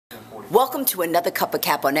Welcome to another Cup of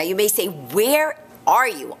Capo. Now you may say, where are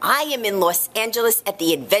you? I am in Los Angeles at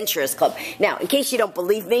the Adventurers Club. Now, in case you don't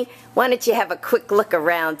believe me, why don't you have a quick look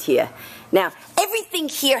around here? Now, everything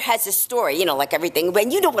here has a story, you know, like everything.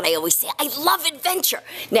 And you know what I always say, I love adventure.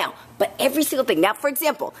 Now, but every single thing. Now, for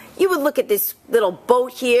example, you would look at this little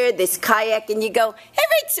boat here, this kayak, and you go, hey,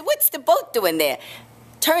 right, so what's the boat doing there?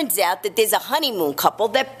 Turns out that there's a honeymoon couple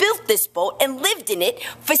that built this boat and lived in it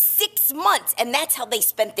for 6 months, and that's how they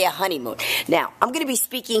spent their honeymoon. Now, I'm going to be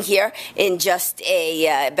speaking here in just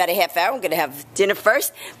about a half hour. I'm going to have dinner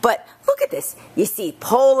first, but look at this. You see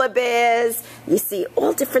polar bears. You see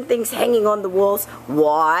all different things hanging on the walls.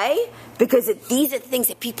 Why? Because these are the things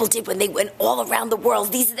that people did when they went all around the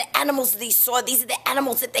world. These are the animals they saw. These are the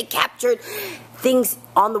animals that they captured. Things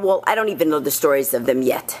on the wall. I don't even know the stories of them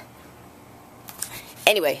yet.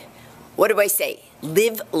 Anyway, what do I say?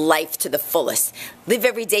 Live life to the fullest. Live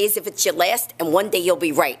every day as if it's your last, and one day you'll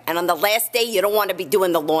be right. And on the last day, you don't want to be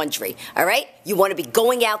doing the laundry, all right? You want to be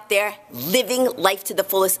going out there, living life to the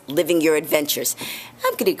fullest, living your adventures.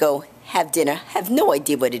 I'm going to go have dinner. Have no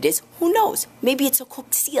idea what it is. Who knows? Maybe it's a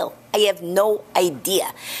cooked seal. I have no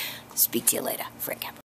idea. Speak to you later. Fran Capo.